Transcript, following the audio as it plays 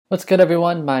What's good,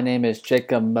 everyone? My name is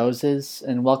Jacob Moses,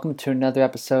 and welcome to another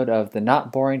episode of The Not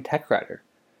Boring Tech Writer,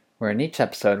 where in each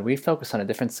episode we focus on a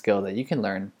different skill that you can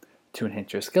learn to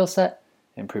enhance your skill set,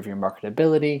 improve your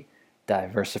marketability,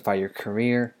 diversify your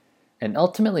career, and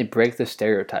ultimately break the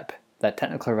stereotype that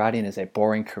technical writing is a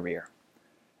boring career.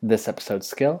 This episode's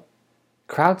skill: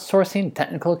 crowdsourcing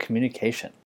technical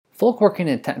communication. Folk working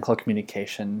in technical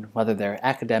communication, whether they're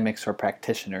academics or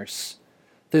practitioners,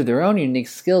 through their own unique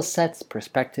skill sets,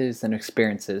 perspectives, and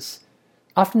experiences,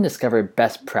 often discover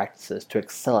best practices to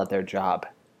excel at their job.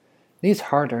 These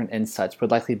hard-earned insights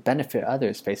would likely benefit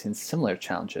others facing similar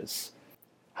challenges.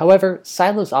 However,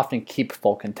 silos often keep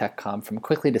folk in TechCom from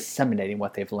quickly disseminating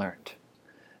what they've learned.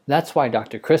 That's why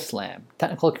Dr. Chris Lamb,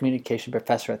 technical communication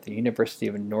professor at the University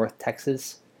of North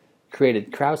Texas,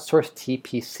 created Crowdsource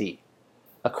TPC,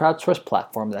 a crowdsourced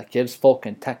platform that gives folk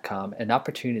in TechCom an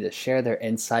opportunity to share their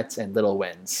insights and little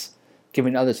wins,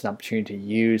 giving others an opportunity to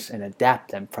use and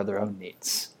adapt them for their own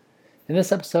needs. In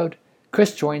this episode,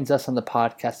 Chris joins us on the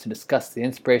podcast to discuss the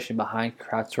inspiration behind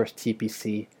Crowdsource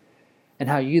TPC and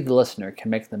how you, the listener, can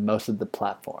make the most of the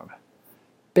platform.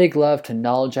 Big love to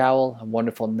Knowledge Owl, a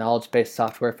wonderful knowledge-based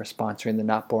software for sponsoring the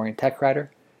Not Boring Tech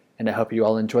Writer, and I hope you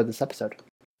all enjoyed this episode.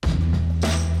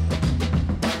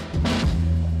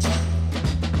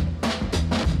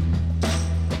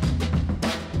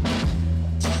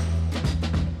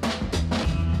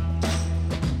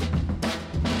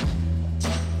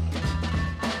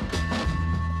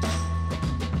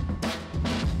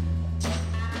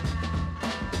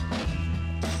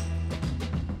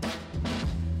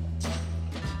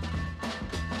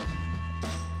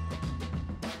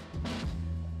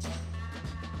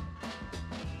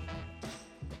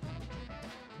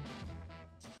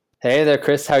 Hey there,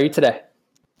 Chris. How are you today?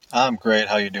 I'm great.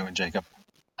 How you doing, Jacob?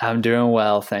 I'm doing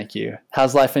well, thank you.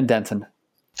 How's life in Denton?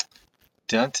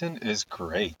 Denton is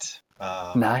great.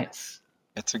 Nice.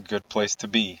 It's a good place to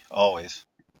be, always.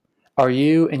 Are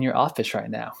you in your office right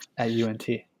now at UNT?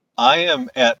 I am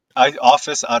at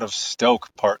office out of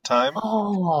Stoke part-time.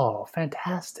 Oh,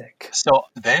 fantastic. So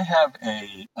they have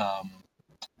a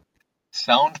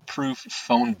soundproof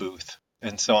phone booth.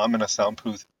 And so I'm in a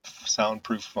soundproof phone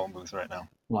booth right now.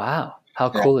 Wow.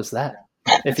 How Yeah. cool is that?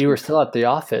 If you were still at the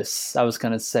office, I was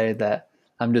going to say that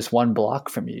I'm just one block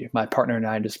from you. My partner and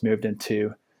I just moved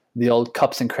into the old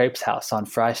Cups and Crepes house on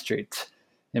Fry Street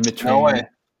in No way. between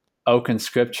Oak and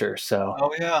Scripture. So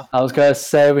Oh, yeah. I was going to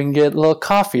say we can get a little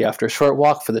coffee after a short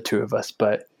walk for the two of us,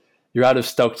 but you're out of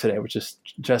Stoke today, which is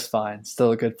just fine.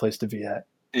 Still a good place to be at.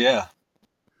 Yeah.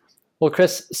 Well,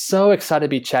 Chris, so excited to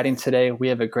be chatting today. We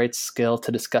have a great skill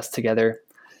to discuss together,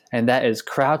 and that is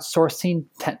crowdsourcing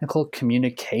technical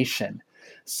communication.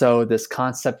 So this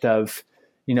concept of,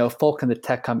 folk in the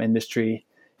telecom industry,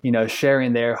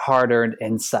 sharing their hard-earned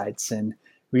insights and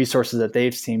resources that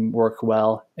they've seen work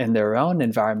well in their own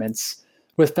environments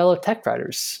with fellow tech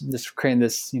writers, just creating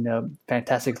this,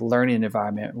 fantastic learning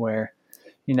environment where,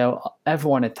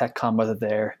 everyone at TechCom, whether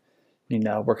they're,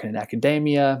 working in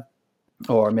academia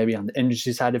or maybe on the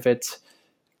industry side of it,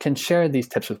 can share these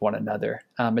tips with one another.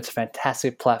 It's a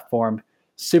fantastic platform.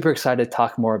 Super excited to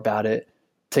talk more about it.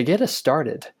 To get us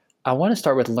started, I want to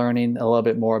start with learning a little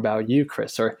bit more about you,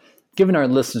 Chris, or giving our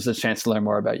listeners a chance to learn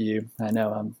more about you. I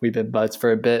know we've been buds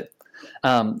for a bit.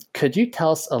 Could you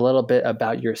tell us a little bit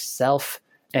about yourself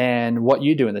and what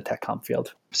you do in the TechCom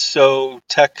field? So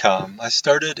TechCom, I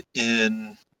started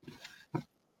in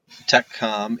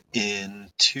TechCom in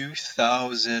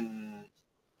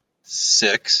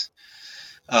 2006.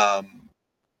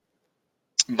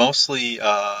 Mostly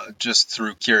just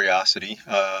through curiosity.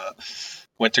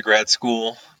 Went to grad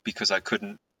school because I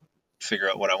couldn't figure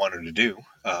out what I wanted to do,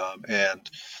 and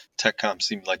TechCom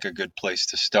seemed like a good place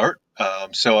to start.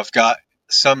 So I've got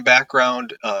some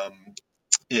background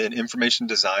in information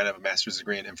design. I have a master's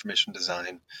degree in information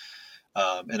design,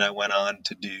 and I went on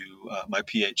to do my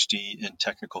PhD in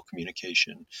technical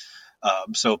communication.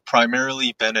 So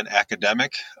primarily been an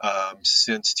academic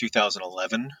since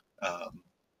 2011.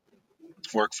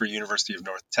 Work for University of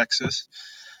North Texas,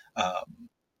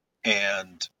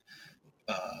 and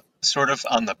sort of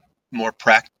on the more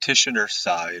practitioner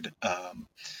side,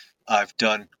 I've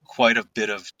done quite a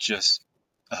bit of just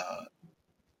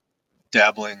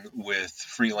dabbling with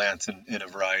freelance in a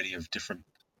variety of different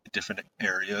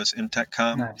areas in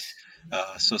TechCom. Nice.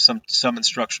 So some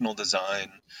instructional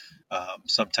design,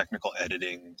 some technical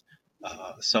editing,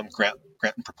 some grant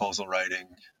and proposal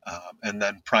writing, and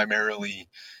then primarily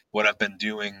what I've been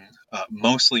doing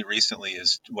mostly recently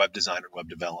is web design and web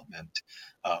development.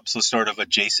 So sort of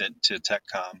adjacent to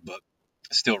TechCom, but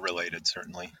still related,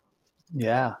 certainly.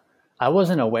 Yeah. I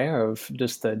wasn't aware of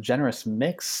just the generous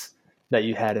mix that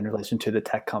you had in relation to the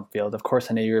tech comp field. Of course,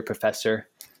 I knew you were a professor.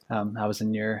 I was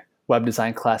in your web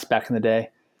design class back in the day,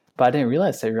 but I didn't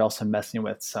realize that you were also messing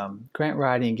with some grant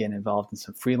writing, getting involved in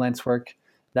some freelance work.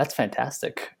 That's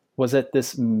fantastic. Was it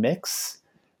this mix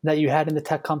that you had in the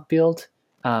tech comp field?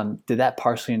 Did that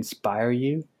partially inspire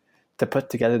you to put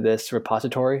together this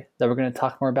repository that we're going to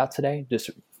talk more about today? Just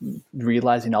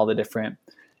realizing all the different,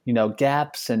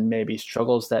 gaps and maybe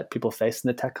struggles that people face in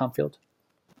the tech comp field.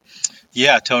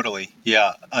 Yeah, totally.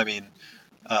 Yeah, I mean,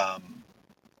 um,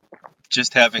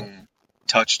 just having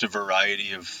touched a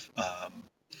variety of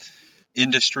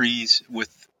industries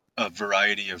with a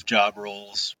variety of job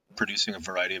roles, producing a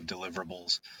variety of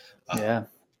deliverables, um, Yeah,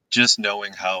 just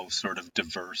knowing how sort of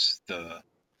diverse um,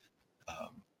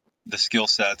 the skill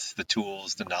sets, the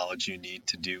tools, the knowledge you need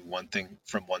to do one thing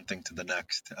from one thing to the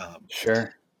next.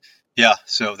 sure. Yeah,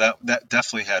 so that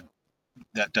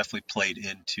definitely played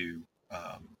into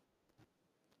um,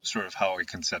 sort of how I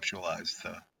conceptualized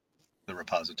the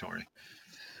repository.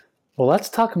 Well, let's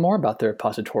talk more about the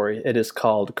repository. It is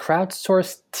called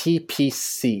Crowdsource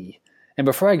TPC. And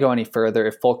before I go any further,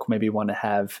 if folk maybe want to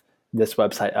have this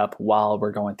website up while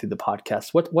we're going through the podcast,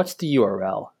 what's the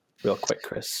URL, real quick,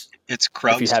 Chris, It's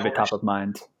if you have it top crowdsource. of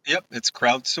mind? Yep, it's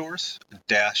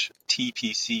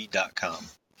crowdsource-tpc.com.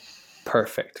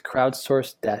 Perfect.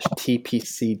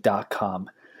 Crowdsource-tpc.com.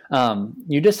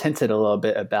 You just hinted a little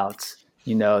bit about,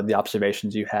 the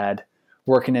observations you had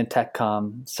working in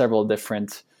TechCom, several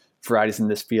different varieties in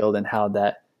this field, and how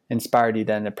that inspired you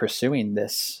then to pursuing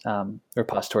this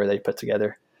repository that you put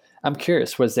together. I'm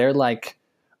curious, was there like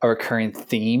a recurring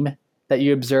theme that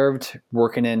you observed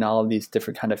working in all of these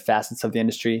different kind of facets of the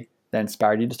industry that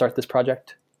inspired you to start this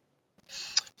project?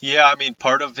 Yeah, I mean,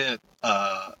 part of it,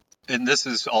 and this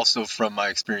is also from my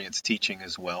experience teaching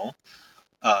as well,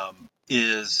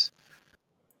 is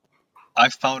I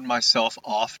found myself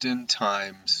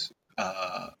oftentimes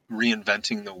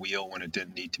reinventing the wheel when it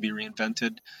didn't need to be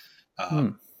reinvented. Hmm.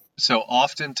 So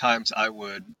oftentimes I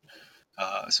would,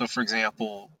 so for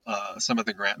example, some of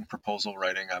the grant and proposal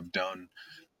writing I've done,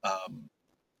 um,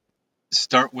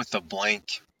 start with a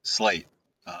blank slate.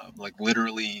 Like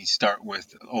literally start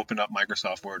with open up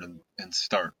Microsoft Word and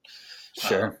start. Um,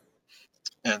 Sure.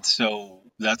 and so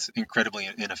that's incredibly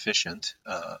inefficient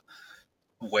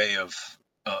way of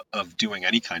doing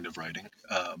any kind of writing.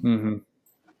 Mm-hmm.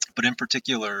 But in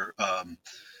particular,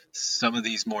 some of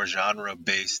these more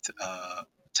genre-based,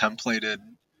 templated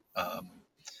um,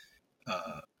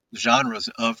 uh, genres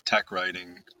of tech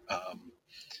writing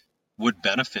would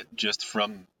benefit just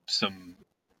from some,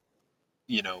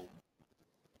 you know,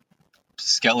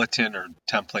 skeleton or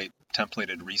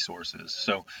templated resources.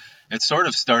 So it sort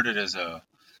of started as a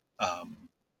um,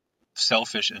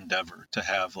 selfish endeavor to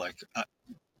have like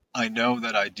I know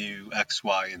that I do X,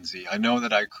 Y, and Z. I know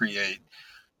that I create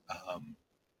um,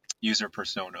 user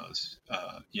personas,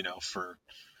 for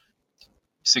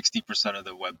 60% of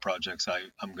the web projects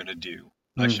I'm going to do.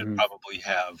 I should Mm-hmm. probably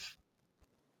have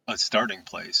a starting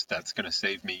place that's going to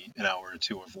save me an hour or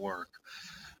two of work.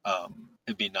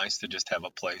 It'd be nice to just have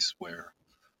a place where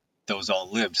those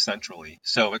all lived centrally.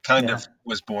 So it kind Yeah. of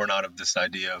was born out of this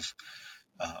idea of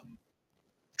um,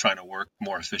 trying to work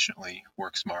more efficiently,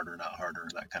 work smarter, not harder,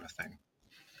 that kind of thing.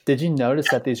 Did you notice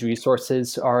that these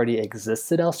resources already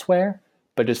existed elsewhere,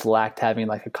 but just lacked having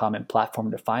like a common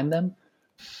platform to find them?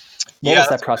 What Yeah, was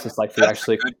that process like for you that's a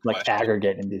actually good like question.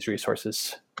 aggregating these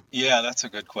resources? Yeah, that's a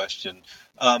good question.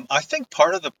 I think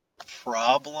part of the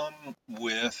problem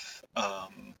with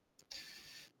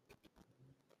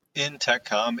in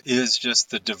TechCom is just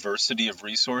the diversity of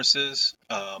resources.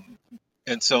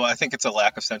 And so I think it's a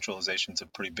lack of centralization is a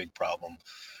pretty big problem.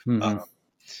 Mm-hmm. Uh,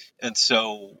 and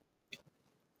so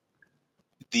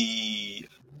the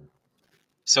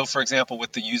for example,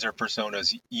 with the user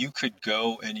personas, you could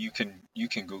go and you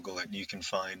can Google it and you can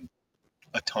find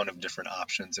a ton of different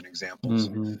options and examples.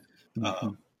 Mm-hmm. Mm-hmm.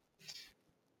 Um,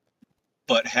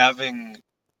 but having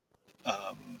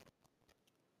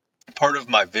part of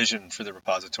my vision for the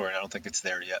repository, and I don't think it's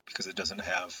there yet because it doesn't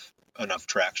have enough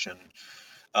traction,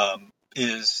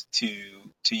 is to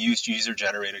use user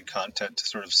generated content to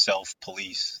sort of self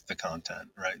police the content,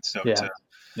 right? So Yeah.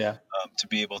 Yeah. to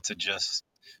be able to just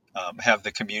have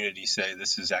the community say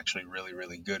this is actually really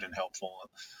really good and helpful,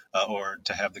 or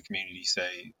to have the community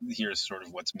say here's sort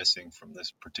of what's missing from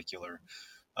this particular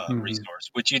Mm-hmm. resource,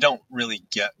 which you don't really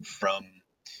get from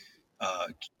uh,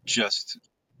 just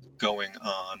going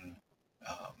on.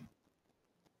 Um,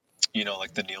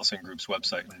 like the Nielsen Group's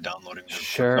website and downloading their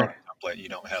persona Sure. template, you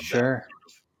don't have that Sure.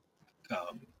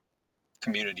 um,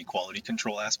 community quality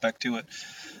control aspect to it.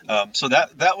 So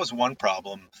that was one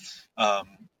problem. Um,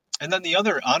 and then the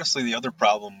other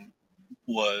problem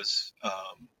was,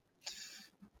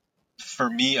 for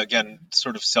me, again,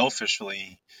 sort of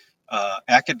selfishly,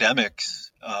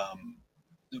 academics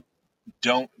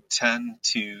don't tend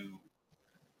to,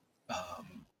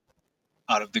 um,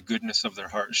 out of the goodness of their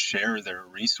heart, share their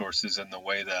resources in the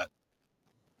way that,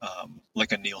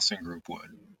 like a Nielsen group would,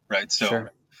 right? So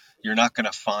Sure. you're not going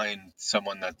to find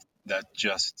someone that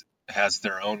just has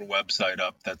their own website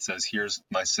up that says, here's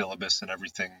my syllabus and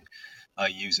everything I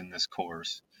use in this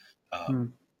course. Hmm.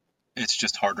 It's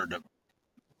just harder to,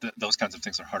 those kinds of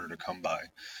things are harder to come by.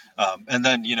 And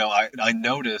then, I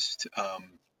noticed,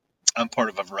 I'm part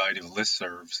of a variety of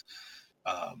listservs,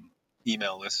 um,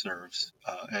 email listservs,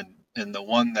 and the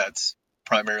one that's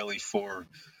primarily for,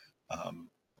 um,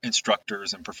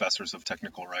 instructors and professors of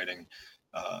technical writing.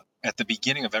 At the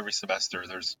beginning of every semester,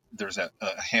 there's a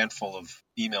handful of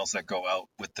emails that go out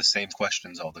with the same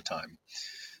questions all the time.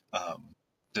 Um,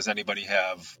 does anybody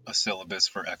have a syllabus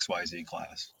for XYZ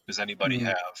class? Does anybody Hmm.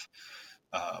 have,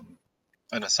 um,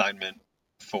 an assignment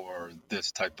for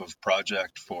this type of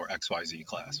project for XYZ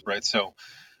class, right? So,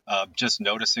 just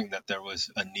noticing that there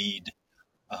was a need,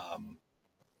 um,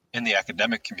 in the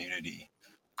academic community,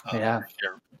 Yeah.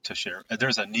 to share.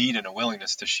 There's a need and a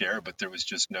willingness to share, but there was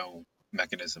just no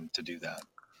mechanism to do that.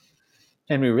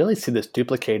 And we really see this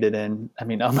duplicated in, I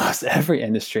mean, almost every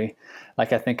industry.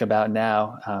 Like I think about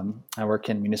now, I work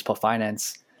in municipal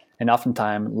finance, and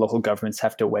oftentimes local governments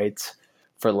have to wait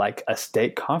for like a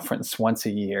state conference once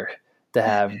a year to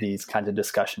have Mm-hmm. these kinds of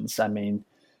discussions. I mean,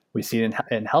 we see it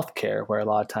in healthcare where a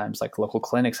lot of times like local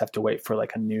clinics have to wait for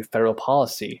like a new federal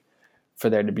policy for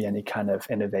there to be any kind of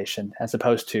innovation, as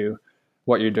opposed to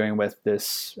what you're doing with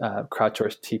this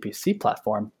Crowdsource TPC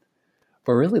platform.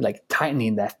 We're really like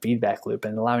tightening that feedback loop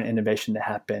and allowing innovation to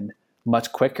happen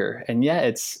much quicker. And yeah,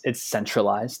 it's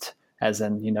centralized, as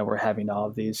in, we're having all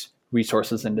of these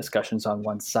resources and discussions on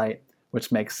one site,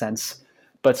 which makes sense.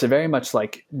 But it's a very much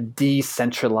like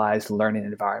decentralized learning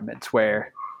environment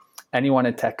where anyone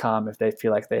at TechCom, if they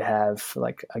feel like they have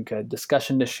like a good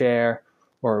discussion to share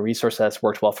or a resource that's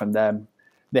worked well from them,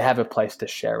 they have a place to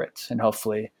share it and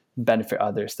hopefully benefit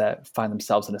others that find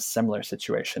themselves in a similar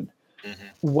situation. Mm-hmm.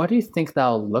 What do you think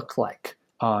that'll look like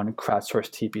on Crowdsource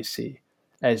TPC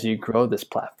as you grow this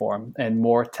platform and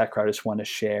more tech writers want to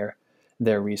share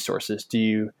their resources? Do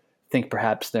you think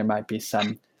perhaps there might be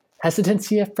some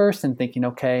hesitancy at first and thinking,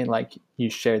 okay, like you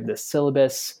shared this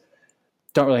syllabus,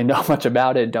 don't really know much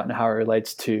about it, don't know how it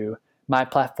relates to my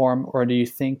platform? Or do you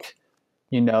think,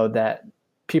 that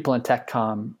people in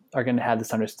TechCom are going to have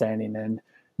this understanding and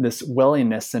this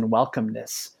willingness and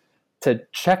welcomeness to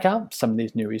check out some of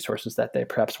these new resources that they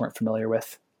perhaps weren't familiar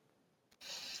with?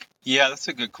 Yeah, that's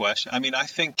a good question. I mean, I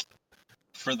think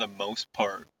for the most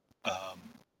part, um,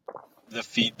 the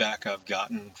feedback I've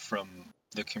gotten from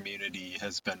the community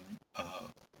has been,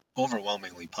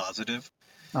 overwhelmingly positive,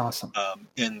 Awesome.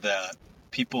 in that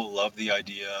people love the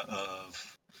idea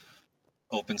of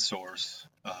open source.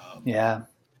 Yeah,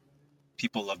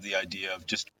 People love the idea of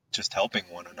just helping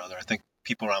one another. I think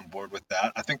people are on board with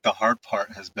that. I think the hard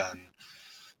part has been,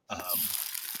 um,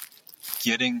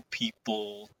 getting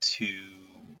people to.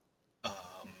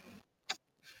 Um,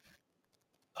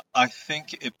 I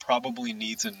think it probably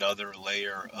needs another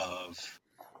layer of,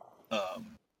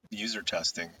 um, user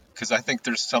testing, because I think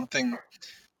there's a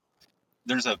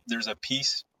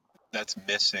piece that's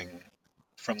missing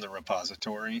from the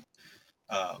repository.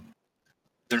 Um,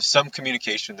 there's some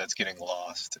communication that's getting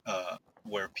lost,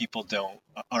 where people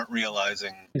aren't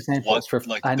realizing what, examples for,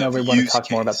 like, I the know we want to use talk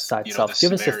more about the case, site the itself.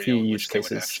 Give us a few scenario in use which they would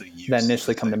cases actually that use the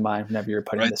initially come to thing, mind whenever you're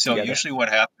putting right? this So together. usually what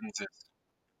happens is,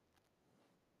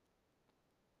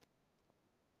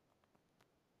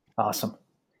 Awesome.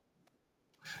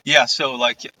 yeah, so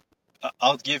like,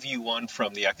 I'll give you one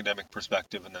from the academic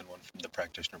perspective and then one from the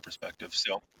practitioner perspective.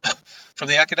 So, from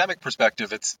the academic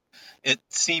perspective, it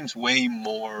seems way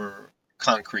more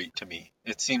concrete to me.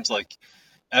 It seems like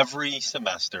every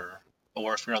semester,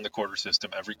 or if you're on the quarter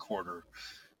system, every quarter,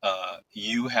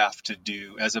 you have to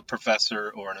do, as a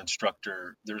professor or an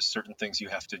instructor, there's certain things you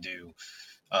have to do.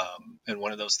 And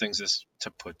one of those things is to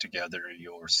put together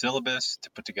your syllabus, to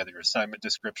put together your assignment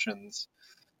descriptions,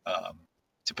 um,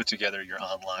 to put together your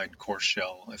online course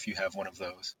shell if you have one of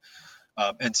those.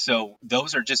 And so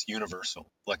those are just universal,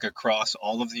 like across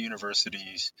all of the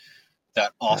universities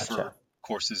that offer Gotcha.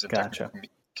 courses in technical Gotcha.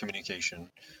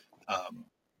 communication. Um,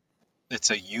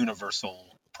 it's a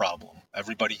universal problem.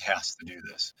 Everybody has to do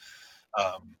this.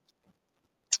 Um,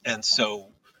 and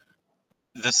so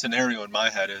the scenario in my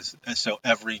head is, so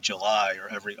every July or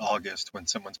every August when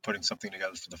someone's putting something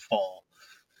together for the fall,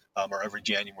 or every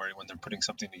January when they're putting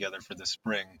something together for the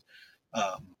spring,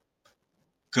 um,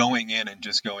 going in and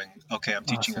just going, okay, I'm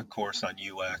teaching a Awesome. course on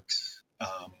UX.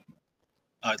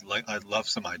 I'd love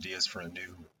some ideas for a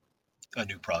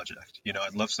new project.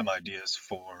 I'd love some ideas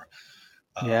for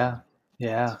um, Yeah.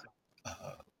 Yeah.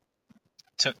 uh,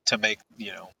 to make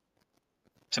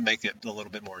to make it a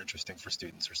little bit more interesting for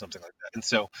students or something like that. And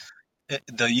so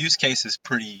the use case is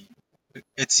pretty.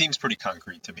 It seems pretty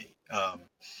concrete to me.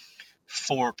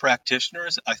 For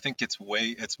practitioners, I think it's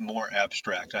more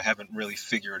abstract. I haven't really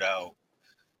figured out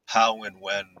how and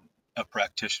when a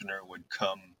practitioner would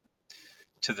come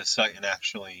to the site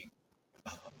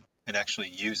um, and actually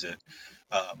use it.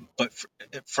 But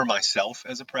for myself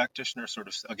as a practitioner, sort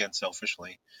of again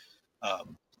selfishly,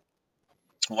 um,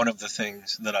 one of the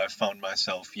things that I've found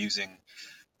myself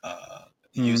uh,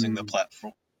 using the Mm,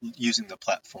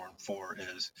 platform for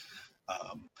is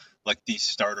um, like these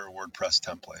starter WordPress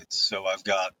templates. So I've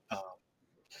got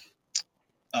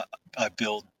uh, I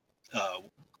build uh,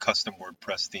 custom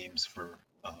WordPress themes for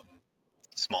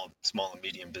small and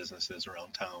medium businesses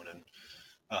around town, and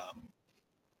um,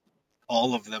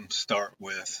 all of them start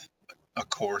with a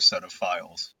core set of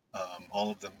files. All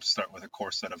of them start with a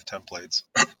core set of templates,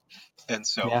 and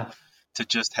so yeah. to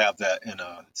just have that in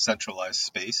a centralized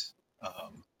space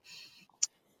um,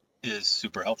 is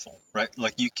super helpful, right?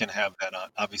 Like you can have that on,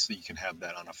 obviously you can have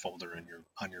that on a folder in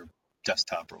your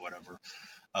desktop or whatever.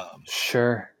 Um,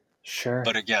 Sure. Sure.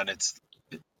 but again,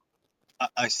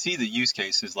 I see the use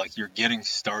case is like you're getting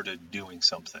started doing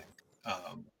something.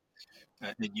 Um,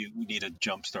 and you need a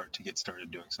jump start to get started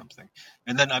doing something.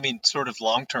 And then, I mean, sort of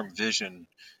long-term vision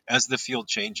as the field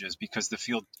changes, because the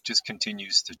field just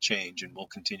continues to change and will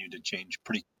continue to change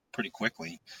pretty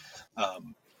quickly.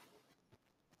 Um,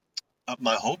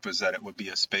 my hope is that it would be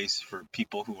a space for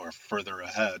people who are further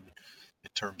ahead in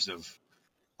terms of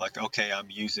like, okay, I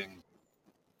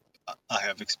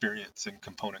have experience in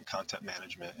component content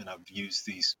management, and I've used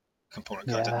these component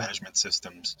content Yeah. management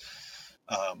systems.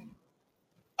 Um,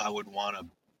 I would want to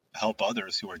help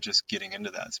others who are just getting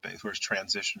into that space, who are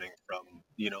transitioning from,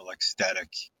 like static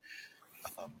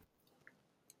um,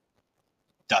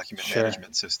 document Sure.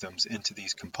 management systems into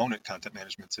these component content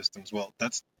management systems. Well,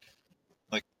 that's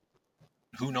like,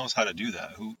 who knows how to do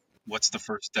that? What's the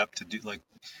first step to do? Like,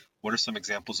 what are some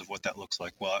examples of what that looks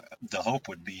like? Well, the hope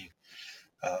would be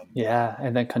Yeah.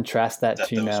 And then contrast that that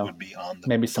to, those would be on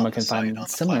maybe someone the can site, find on the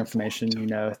similar platform information, through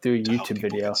a to help YouTube people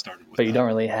get video, started with but you that. don't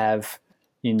really have,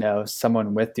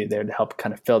 someone with you there to help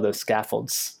kind of fill those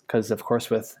scaffolds. Because, of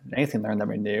course, with anything learned that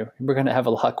we new, we're going to have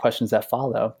a lot of questions that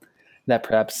follow that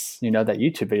perhaps, that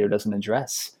YouTube video doesn't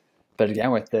address. But again,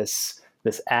 with this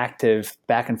active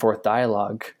back and forth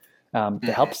dialogue to Hmm.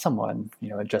 help someone,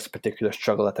 address a particular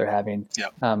struggle that they're having, Yeah.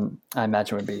 I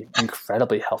imagine would be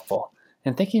incredibly helpful.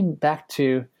 And thinking back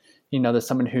to, there's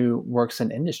someone who works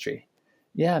in industry.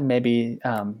 Yeah, maybe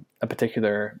a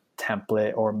particular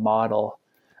template or model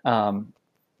um,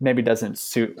 maybe doesn't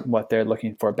suit what they're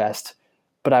looking for best.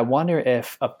 But I wonder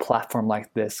if a platform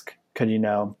like this could,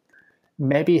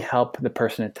 maybe help the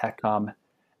person at TechCom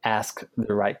ask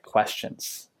the right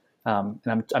questions. And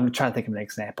I'm trying to think of an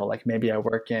example. Like maybe I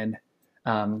work in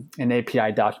an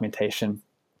API documentation,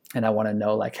 and I want to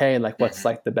know, like, hey, like what's Hmm.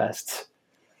 like the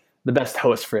best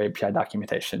host for API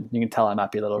documentation. You can tell I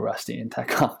might be a little rusty in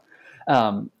TechCom.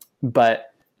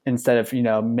 But instead of,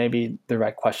 maybe the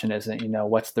right question isn't,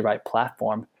 what's the right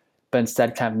platform, but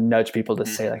instead kind of nudge people to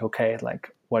say, Hmm. like, okay,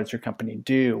 like, what does your company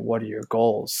do? What are your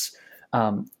goals?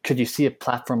 Could you see a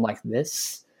platform like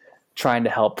this trying to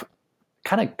help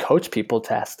kind of coach people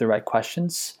to ask the right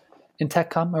questions in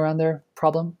TechCom around their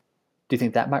problem? Do you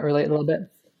think that might relate a little bit?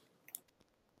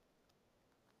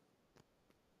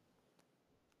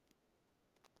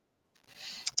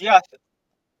 Yeah,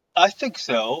 I think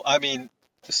so. I mean,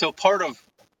 so part of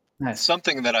Nice.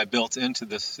 something that I built Yeah. into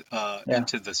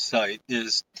the site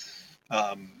is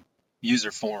um,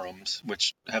 user forums,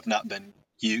 which have not been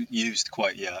used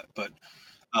quite yet. But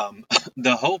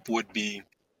the hope would be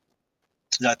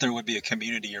that there would be a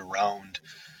community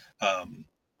um,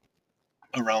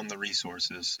 around the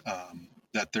resources.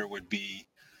 That there would be,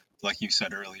 like you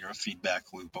said earlier, a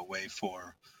feedback loop, a way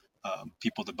for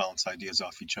people to bounce ideas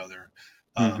off each other.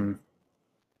 Mm-hmm. Um,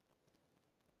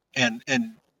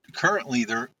 and currently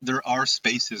there are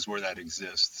spaces where that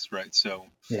exists, right? So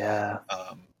Yeah.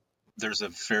 um, there's a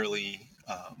fairly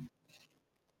um,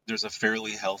 there's a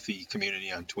fairly healthy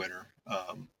community on Twitter,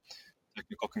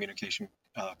 technical communication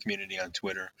community on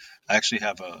Twitter. I actually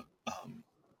have a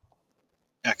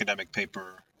academic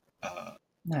paper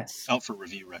Nice. out for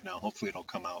review right now. Hopefully it'll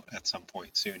come out at some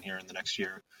point soon here in the next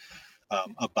year,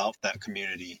 about that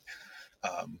community.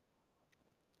 Um,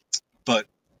 but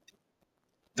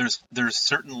there's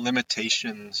certain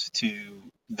limitations to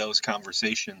those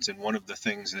conversations, and one of the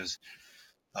things is,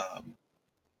 um,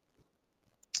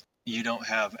 you don't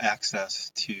have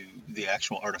access to the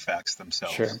actual artifacts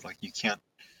themselves. Sure. Like you can't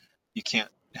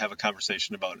have a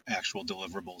conversation about actual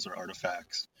deliverables or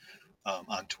artifacts,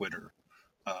 on Twitter.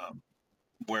 Um,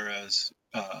 whereas,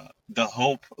 the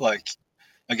hope, like,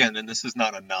 again, and this is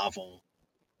not a novel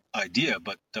idea,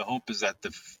 but the hope is that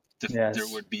there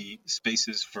Yes. would be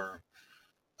spaces for,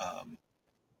 um,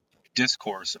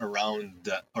 discourse around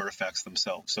the artifacts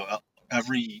themselves. So,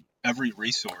 every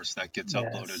resource that gets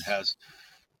uploaded Yes.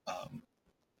 um,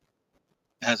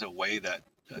 has a way that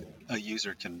a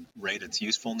user can rate its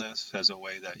usefulness, has a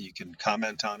way that you can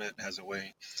comment on it, has a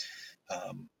way,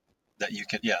 um, that you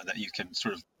can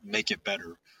sort of make it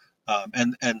better. Um,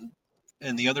 and and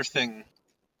and the other thing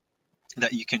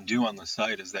that you can do on the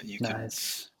site is that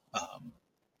Nice. um,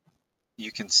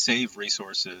 you can save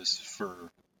resources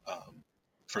for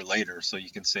later, so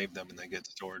you can save them and they get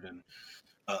stored in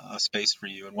a space for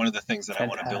you. And one of the things that I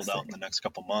want to build out in Fantastic. the next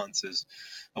couple months is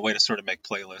a way to sort of make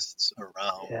playlists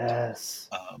around, Yes.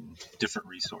 different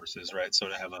resources, right? So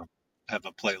to have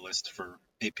a playlist for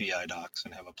API docs,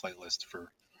 and have a playlist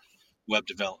for web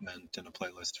development, and a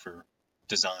playlist for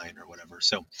design or whatever.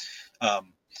 So,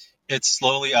 um, it's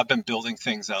slowly, I've been building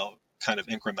things out kind of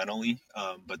incrementally,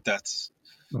 but that's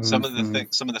Hmm. some of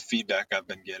the feedback I've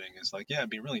been getting is like, yeah, it'd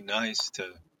be really nice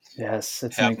to Yes,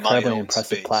 it's an have my incredibly own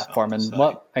impressive space on platform. the And site,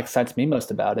 what excites me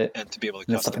most about it, and to be able to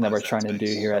and it's something that we're customize that trying to do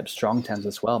here space. at Strong Tens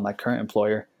as well, my current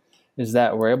employer, is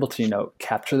that we're able to,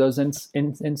 capture those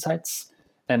insights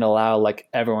and allow like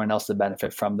everyone else to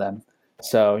benefit from them.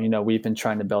 So, we've been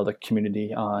trying to build a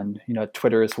community on,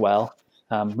 Twitter as well.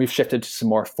 We've shifted to some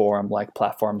more forum like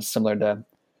platforms similar to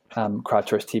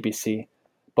Crowdsource TPC.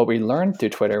 But we learned through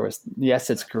Twitter was, yes,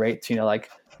 it's great to, like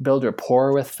build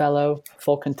rapport with fellow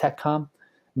folk in TechCom,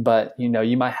 but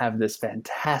you might have this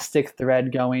fantastic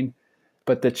thread going,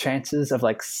 but the chances of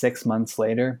like 6 months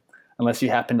later, unless you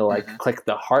happen to like Hmm. click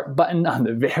the heart button on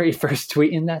the very first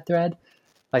tweet in that thread,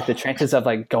 like the chances of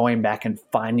like going back and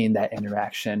finding that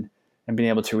interaction and being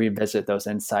able to revisit those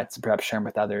insights and perhaps share them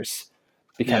with others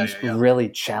Yeah, becomes yeah, yeah. really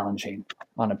challenging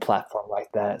on a platform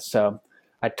like that. So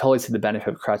I totally see the benefit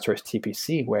of Crowdsource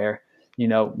TPC where,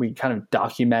 we kind of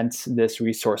document this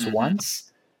resource Hmm.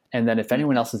 once. And then if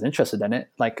anyone Hmm. else is interested in it,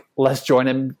 like let's join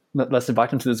them, let's invite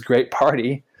them to this great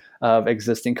party of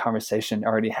existing conversation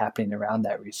already happening around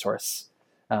that resource.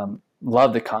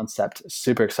 Love the concept.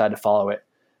 Super excited to follow it.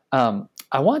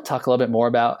 I want to talk a little bit more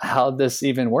about how this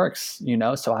even works.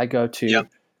 So I go Yep. to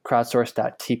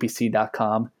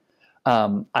crowdsource.tpc.com.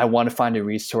 I want to find a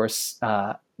resource.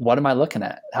 What am I looking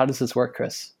at? How does this work,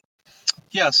 Chris?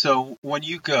 Yeah. So when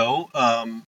you go,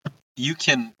 you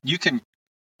can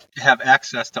have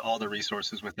access to all the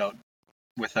resources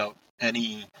without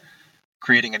any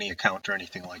creating any account or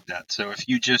anything like that. So if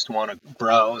you just want to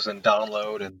browse and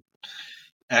download and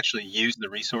actually use the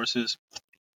resources,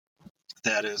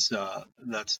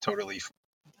 that's totally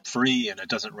free, and it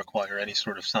doesn't require any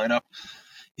sort of sign up.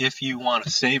 If you want to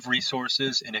save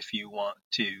resources, and if you want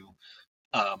to,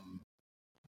 um,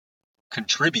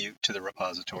 contribute to the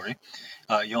repository,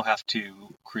 you'll have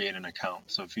to create an account.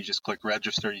 So if you just click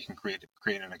register, you can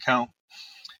create an account.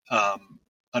 Um,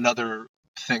 Another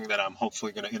thing that I'm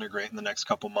hopefully going to integrate in the next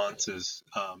couple months is,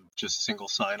 just single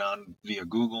sign on via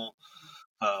Google,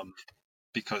 um,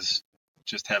 because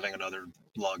just having another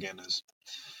login is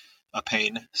a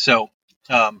pain. So,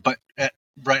 but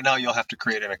right now you'll have to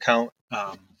create an account,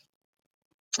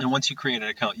 and once you create an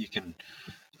account,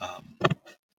 um,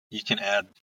 you can add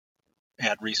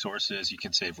resources, you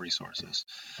can save resources.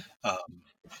 Um,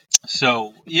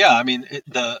 so yeah, I mean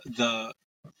the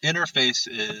interface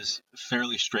is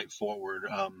fairly straightforward.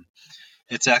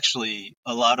 It's actually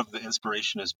a lot of the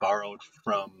inspiration is borrowed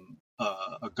from,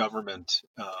 a government,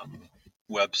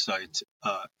 website.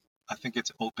 I think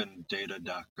it's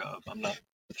opendata.gov. I'm not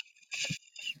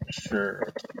sure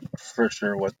for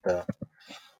sure what the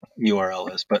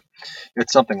URL is, but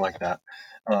it's something like that.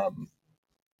 Um,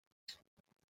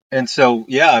 and so,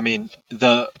 yeah, I mean,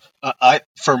 I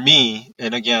for me,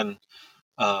 and again,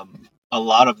 a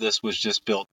lot of this was just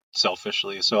built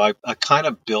selfishly. So I kind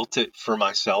of built it for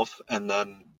myself, and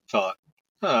then thought,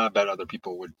 I bet other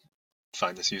people would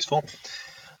find this useful.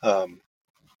 Um,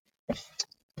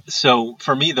 so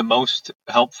for me, the most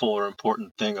helpful or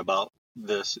important thing about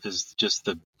this is just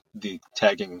the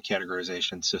tagging and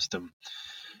categorization system.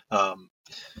 Um,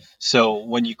 so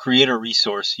when you create a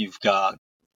resource, you've got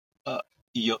uh,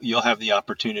 you'll have the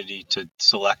opportunity to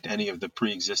select any of the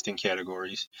pre-existing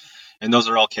categories, and those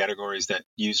are all categories that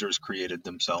users created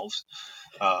themselves.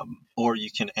 Or you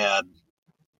can add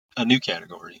a new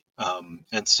category.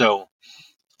 And so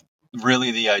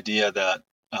really the idea that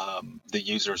the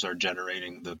users are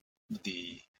generating the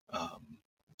um,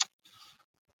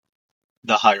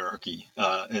 the hierarchy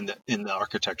in the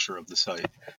architecture of the site.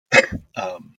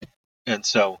 Um, and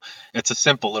so it's a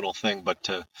simple little thing, but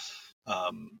to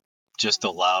just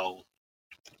allow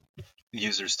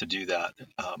users to do that,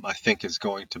 I think is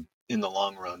going to, in the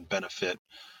long run, benefit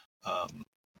um,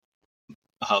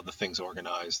 how the thing's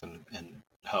organized and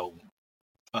how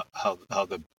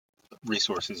the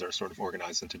resources are sort of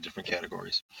organized into different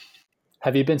categories.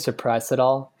 Have you been surprised at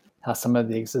all how some of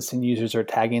the existing users are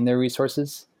tagging their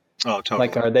resources? Oh, Like, totally,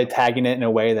 are they tagging it in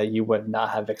a way that you would not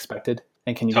have expected?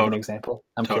 And can you give an totally, example?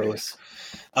 I'm totally. curious.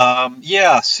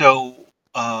 Yeah. So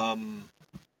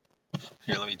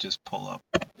here, let me just pull up.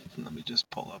 Let me just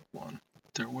pull up one.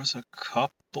 There was a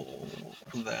couple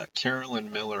that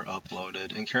Carolyn Miller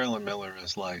uploaded, and Carolyn Miller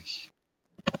is like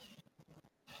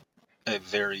a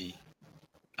very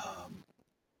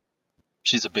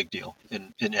she's a big deal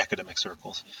in academic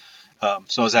circles.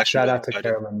 So I was actually Shout really out to excited.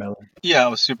 Carolyn Miller. Yeah, I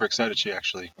was super excited. She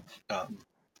actually um,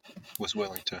 was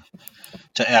willing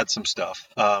to add some stuff.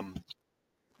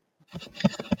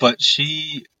 But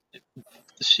she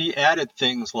added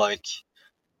things like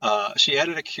she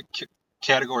added a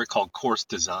category called course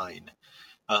design.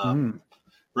 Um, Mm,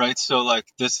 right. So like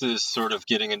this is sort of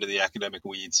getting into the academic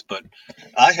weeds, but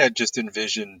I had just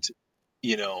envisioned,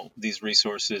 these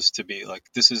resources to be like,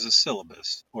 this is a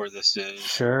syllabus, or this is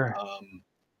sure.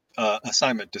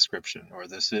 assignment description, or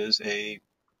this is a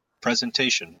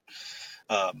presentation.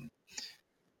 Um,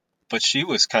 but she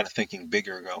was kind of thinking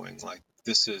bigger, going like,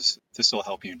 this will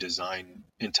help you design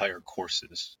entire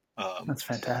courses. That's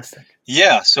fantastic.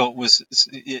 Yeah. So it was,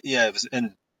 yeah, it was,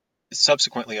 and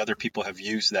subsequently other people have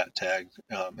used that tag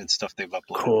and stuff they've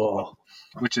uploaded as well,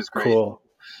 Cool. which is great. Cool.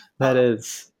 That Um,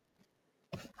 is.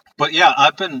 but yeah,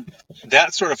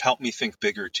 that sort of helped me think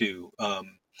bigger too.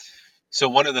 So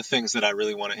one of the things that I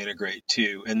really want to integrate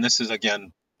too, and this is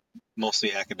again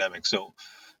mostly academic, so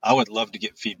I would love to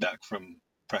get feedback from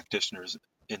practitioners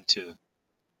into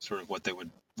sort of what they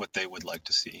would like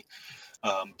to see.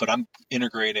 But I'm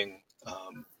integrating.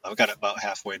 I've got it about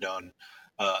halfway done.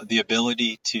 The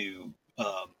ability to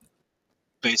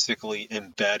basically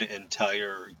embed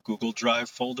entire Google Drive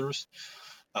folders.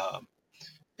 Um,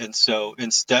 and so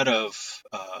instead of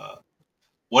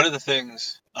one of the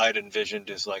things I'd envisioned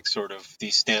is like sort of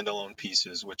these standalone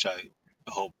pieces, which I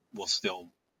hope will still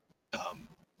um,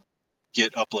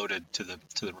 get uploaded to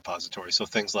the repository. So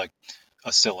things like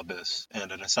a syllabus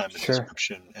and an assignment Sure.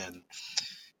 description and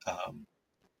um,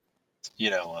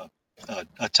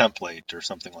 a template or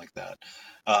something like that.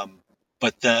 Um,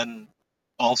 but then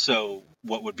also,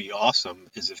 what would be awesome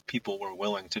is if people were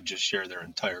willing to just share their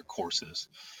entire courses.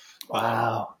 Um,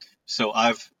 Wow. so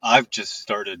I've just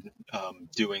started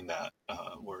doing that,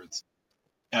 where it's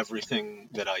everything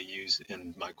that I use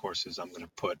in my courses.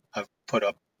 I've put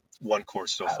up one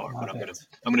course so I far, but love it.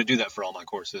 I'm gonna do that for all my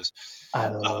courses, I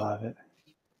um, love it.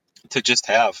 to just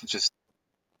have just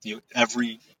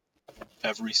every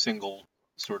single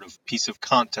sort of piece of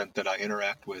content that I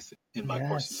interact with in my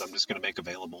courses. I'm Yes. just going to make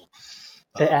available.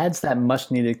 It Um, adds that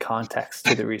much needed context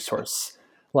to the resource.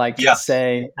 Like, yes.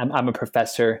 say, I'm a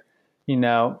professor,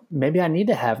 maybe I need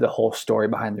to have the whole story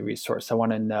behind the resource. I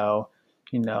want to know,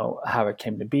 how it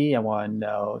came to be. I want to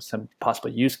know some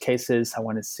possible use cases. I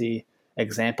want to see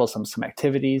examples of some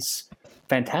activities.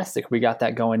 Fantastic. We got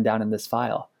that going down in this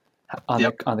file.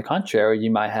 Yep. On the contrary,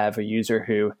 you might have a user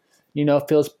who,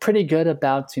 feels pretty good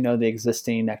about, the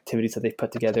existing activities that they've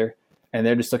put together, and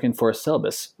they're just looking for a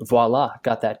syllabus. Voila,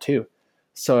 got that too.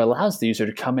 So it allows the user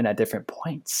to come in at different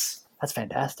points. That's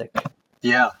fantastic.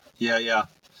 Yeah. Yeah. Yeah.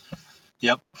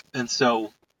 Yep. And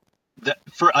so that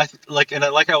for I like and I,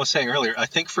 like I was saying earlier, I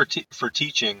think for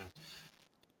teaching,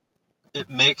 it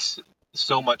makes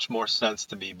so much more sense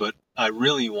to me. But I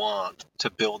really want to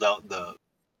build out the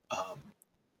um,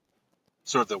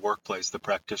 sort of the workplace, the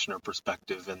practitioner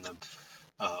perspective,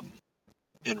 um,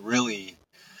 and really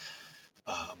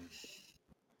um,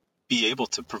 be able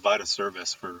to provide a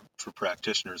service for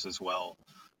practitioners as well.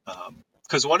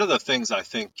 Because one of the things I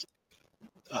think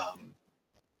um,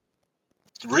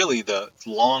 really the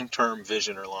long term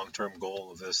vision or long term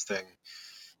goal of this thing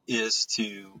is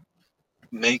to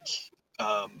make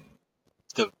um,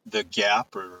 the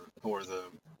gap or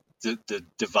the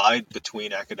divide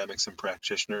between academics and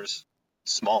practitioners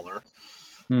smaller.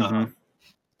 Mm-hmm. Um,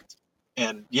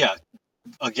 and yeah,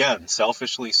 again,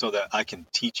 selfishly, so that I can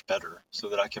teach better, so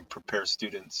that I can prepare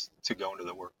students to go into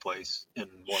the workplace in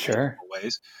more Sure. meaningful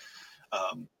ways.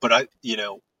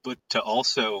 But to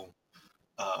also,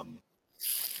 um,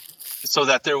 so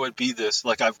that there would be this,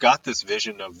 like, I've got this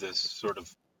vision of this sort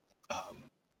of um,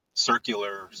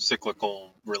 circular,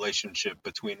 cyclical relationship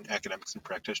between academics and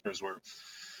practitioners, where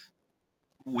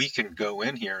we can go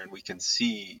in here and we can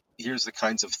see, here's the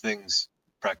kinds of things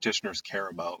practitioners care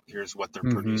about. Here's what they're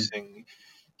Mm-hmm. producing.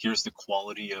 Here's the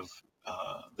quality of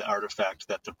the artifact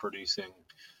that they're producing.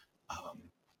 Um,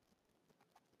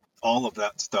 all of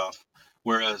that stuff.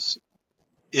 Whereas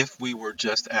if we were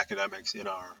just academics in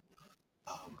our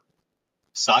um,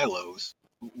 silos,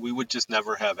 we would just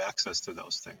never have access to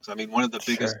those things. I mean,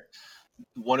 Sure.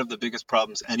 one of the biggest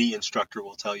problems any instructor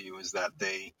will tell you is that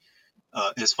they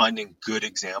is finding good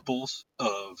examples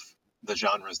of the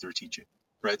genres they're teaching,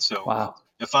 right? So Wow.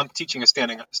 if I'm teaching a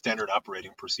standard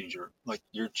operating procedure, like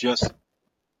you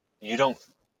don't,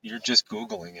 you're just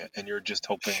Googling it and you're just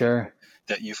hoping Sure.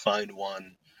 that you find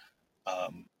one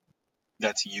um,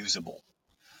 that's usable.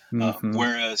 Mm-hmm.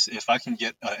 Whereas if I can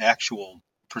get an actual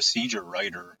procedure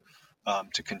writer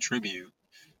to contribute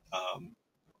um,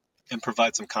 and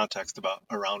provide some context about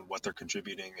around what they're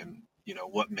contributing, and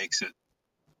what makes it,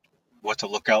 what to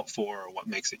look out for, or what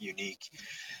makes it unique,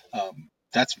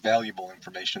 that's valuable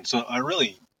information. So I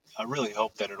really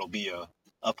hope that it'll be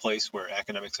a place where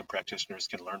academics and practitioners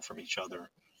can learn from each other,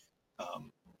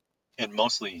 um, and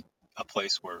mostly a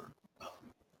place where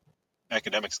um,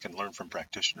 academics can learn from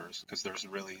practitioners, because there's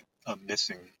really a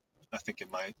missing, I think in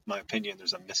my opinion,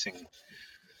 there's a missing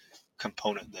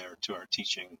component there to our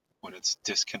teaching when it's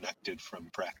disconnected from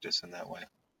practice in that way.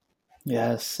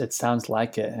 Yes, it sounds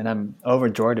like it, and I'm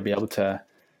overjoyed to be able to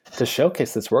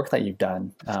showcase this work that you've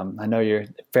done. I know you're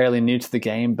fairly new to the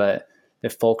game, but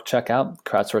if folk check out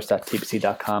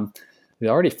crowdsource.tpc.com, we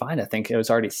already find, I think it was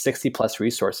already 60 plus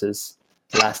resources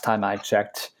last time I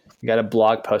checked. You got a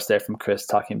blog post there from Chris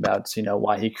talking about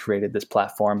why he created this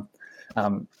platform.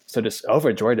 So just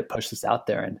overjoyed to push this out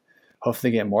there and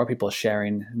hopefully get more people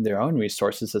sharing their own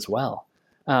resources as well.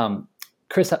 Um,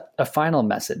 Chris, a final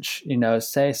message.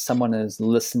 Say someone is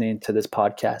listening to this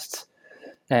podcast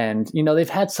and they've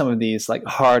had some of these like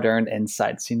hard-earned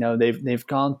insights. They've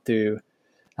gone through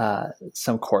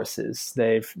some courses,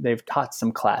 they've taught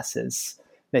some classes,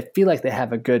 they feel like they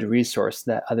have a good resource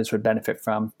that others would benefit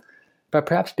from, but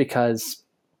perhaps because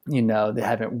they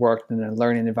haven't worked in a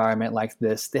learning environment like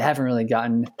this, they haven't really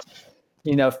gotten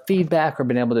feedback or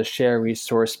been able to share a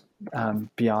resource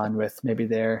beyond with maybe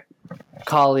their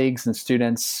colleagues and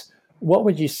students. What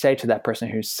would you say to that person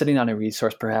who's sitting on a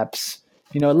resource, perhaps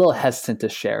a little hesitant to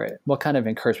share it? What kind of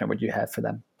encouragement would you have for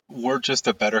them? We're just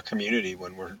a better community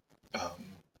when we're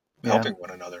um, Yeah, helping one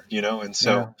another, and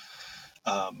so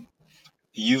yeah, um,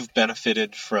 you've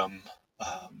benefited from,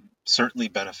 certainly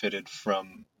benefited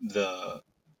from the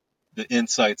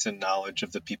insights and knowledge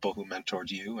of the people who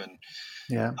mentored you. And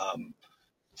yeah, um,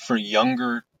 for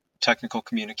younger technical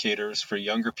communicators, for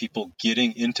younger people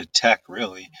getting into tech,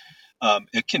 really,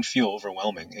 it can feel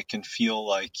overwhelming. It can feel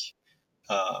like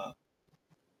uh,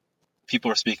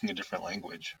 people are speaking a different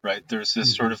language, right? There's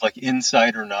this sort mm-hmm. of like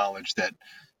insider knowledge that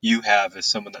you have as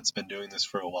someone that's been doing this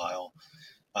for a while.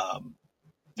 Um,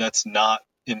 that's not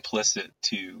implicit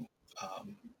to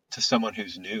someone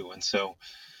who's new. And so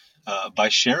by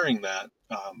sharing that,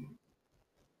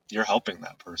 you're helping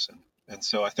that person. And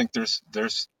so I think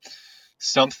there's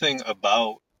something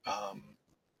about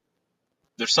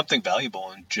there's something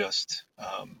valuable in just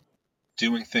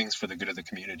doing things for the good of the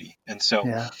community. And so,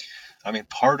 Yeah, I mean,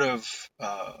 part of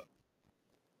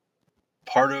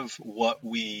what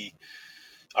we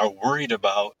are worried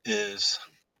about is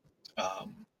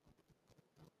um,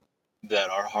 that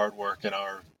our hard work and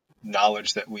our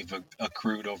knowledge that we've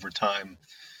accrued over time,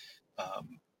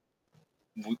 um,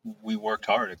 we worked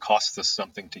hard. It costs us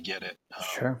something to get it.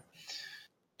 sure.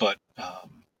 But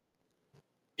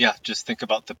yeah, just think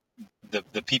about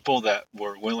the people that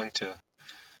were willing to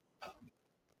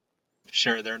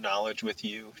share their knowledge with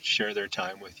you, share their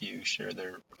time with you, share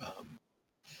their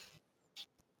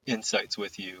insights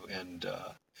with you, and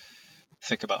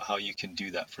think about how you can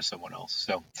do that for someone else.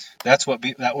 So that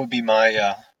would be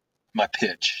my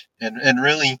pitch. And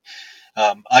really,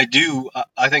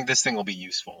 I think this thing will be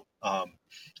useful.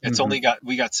 It's Mm-hmm. only got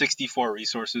we got 64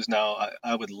 resources now.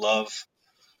 I would love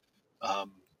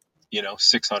um,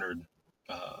 600,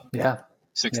 Yeah, yeah.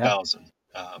 6,000.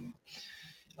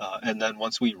 And then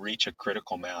once we reach a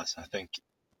critical mass, I think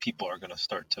people are going to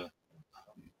start to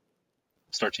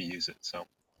use it. So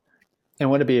And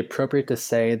would it be appropriate to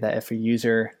say that if a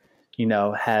user,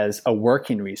 has a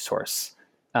working resource,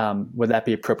 would that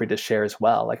be appropriate to share as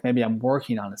well? Like maybe I'm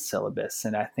working on a syllabus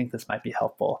and I think this might be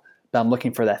helpful, but I'm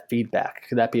looking for that feedback.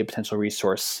 Could that be a potential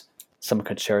resource someone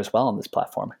could share as well on this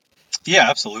platform? Yeah,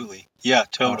 absolutely. Yeah,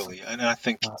 totally. Awesome. And I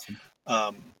think Awesome.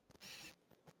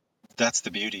 that's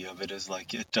the beauty of it, is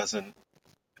like it doesn't.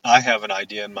 I have an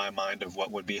idea in my mind of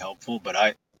what would be helpful, but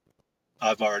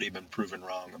I've already been proven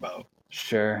wrong about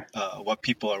Sure. what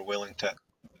people are willing to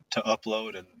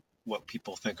upload and what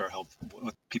people think are helpful,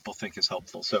 what people think is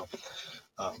helpful. So,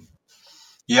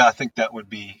 yeah, I think that would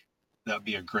be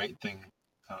a great thing.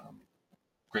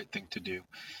 Great thing to do.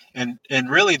 And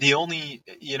really the only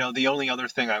other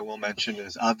thing I will mention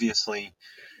is obviously,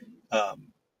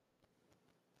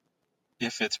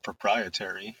 if it's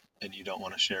proprietary and you don't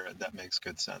want to share it, that makes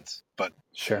good sense. But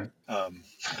Sure.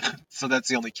 so that's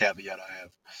the only caveat I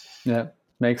have. Yeah,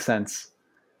 makes sense.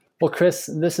 Well, Chris,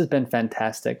 this has been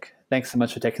fantastic. Thanks so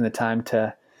much for taking the time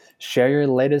to share your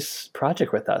latest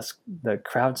project with us, the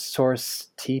Crowdsource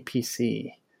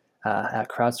TPC at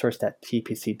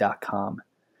crowdsource.tpc.com.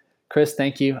 Chris,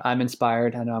 thank you. I'm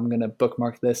inspired. I know I'm going to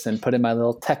bookmark this and put in my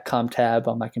little TechCom tab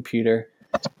on my computer.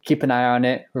 Keep an eye on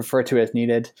it, refer to it as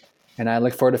needed, and I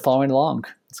look forward to following along.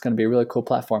 It's going to be a really cool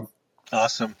platform.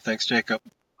 Awesome. Thanks, Jacob.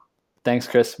 Thanks,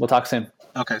 Chris. We'll talk soon.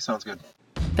 Okay, sounds good.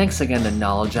 Thanks again to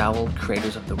Knowledge Owl,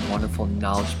 creators of the wonderful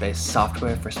knowledge-based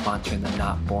software, for sponsoring the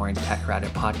Not Boring Tech Writer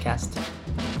podcast.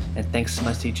 And thanks so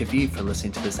much to each of you for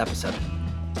listening to this episode.